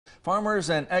Farmers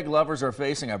and egg lovers are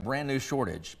facing a brand new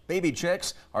shortage. Baby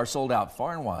chicks are sold out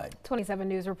far and wide. 27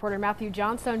 News reporter Matthew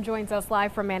Johnstone joins us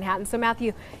live from Manhattan. So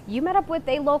Matthew, you met up with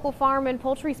a local farm and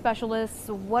poultry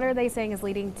specialist. What are they saying is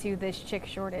leading to this chick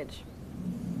shortage?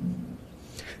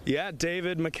 Yeah,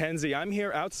 David McKenzie. I'm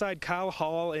here outside Kyle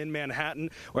Hall in Manhattan,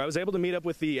 where I was able to meet up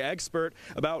with the expert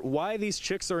about why these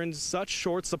chicks are in such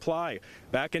short supply.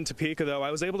 Back in Topeka, though, I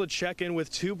was able to check in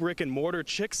with two brick and mortar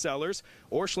chick sellers,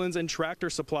 Orschelns and Tractor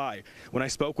Supply. When I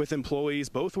spoke with employees,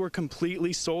 both were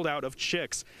completely sold out of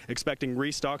chicks, expecting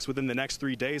restocks within the next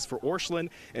 3 days for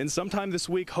Orscheln and sometime this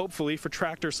week, hopefully, for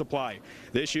Tractor Supply.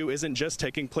 The issue isn't just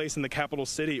taking place in the capital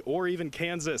city or even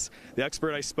Kansas. The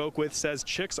expert I spoke with says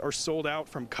chicks are sold out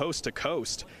from coast to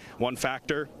coast. One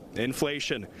factor,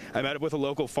 inflation. I met up with a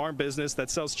local farm business that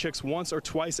sells chicks once or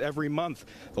twice every month.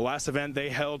 The last event they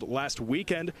held last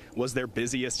weekend was their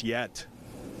busiest yet.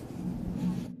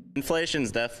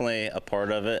 Inflation's definitely a part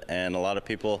of it, and a lot of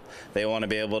people, they want to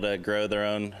be able to grow their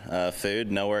own food,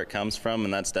 know where it comes from,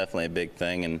 and that's definitely a big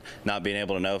thing. And not being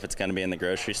able to know if it's going to be in the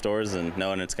grocery stores and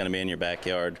knowing it's going to be in your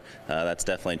backyard, that's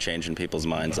definitely changing people's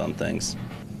minds on things.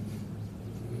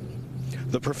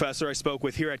 The professor I spoke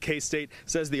with here at K-State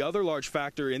says the other large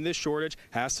factor in this shortage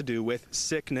has to do with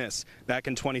sickness. Back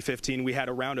in 2015, we had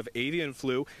a round of avian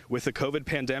flu, with the COVID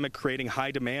pandemic creating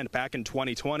high demand back in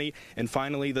 2020, and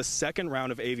finally the second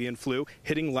round of avian flu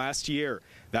hitting last year.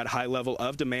 That high level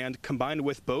of demand, combined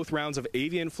with both rounds of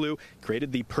avian flu,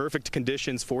 created the perfect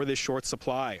conditions for this short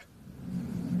supply.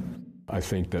 I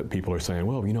think that people are saying,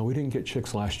 well, you know, we didn't get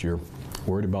chicks last year.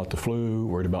 Worried about the flu,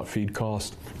 worried about feed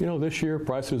cost. You know, this year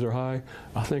prices are high.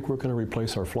 I think we're going to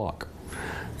replace our flock.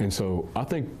 And so I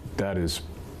think that is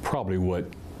probably what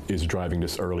is driving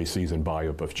this early season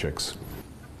buy-up of chicks.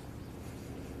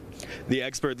 The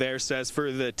expert there says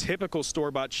for the typical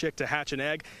store-bought chick to hatch an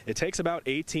egg, it takes about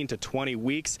 18 to 20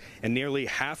 weeks and nearly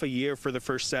half a year for the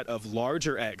first set of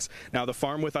larger eggs. Now, the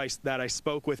farm that I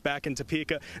spoke with back in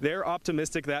Topeka, they're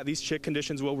optimistic that these chick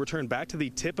conditions will return back to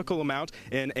the typical amount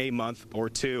in a month or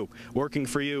two. Working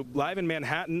for you live in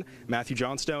Manhattan, Matthew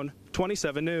Johnstone,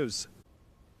 27 News.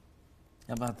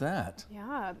 How about that?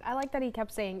 Yeah, I like that he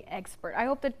kept saying expert. I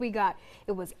hope that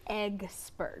it was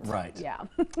egg-spert. Right. Yeah.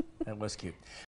 That was cute.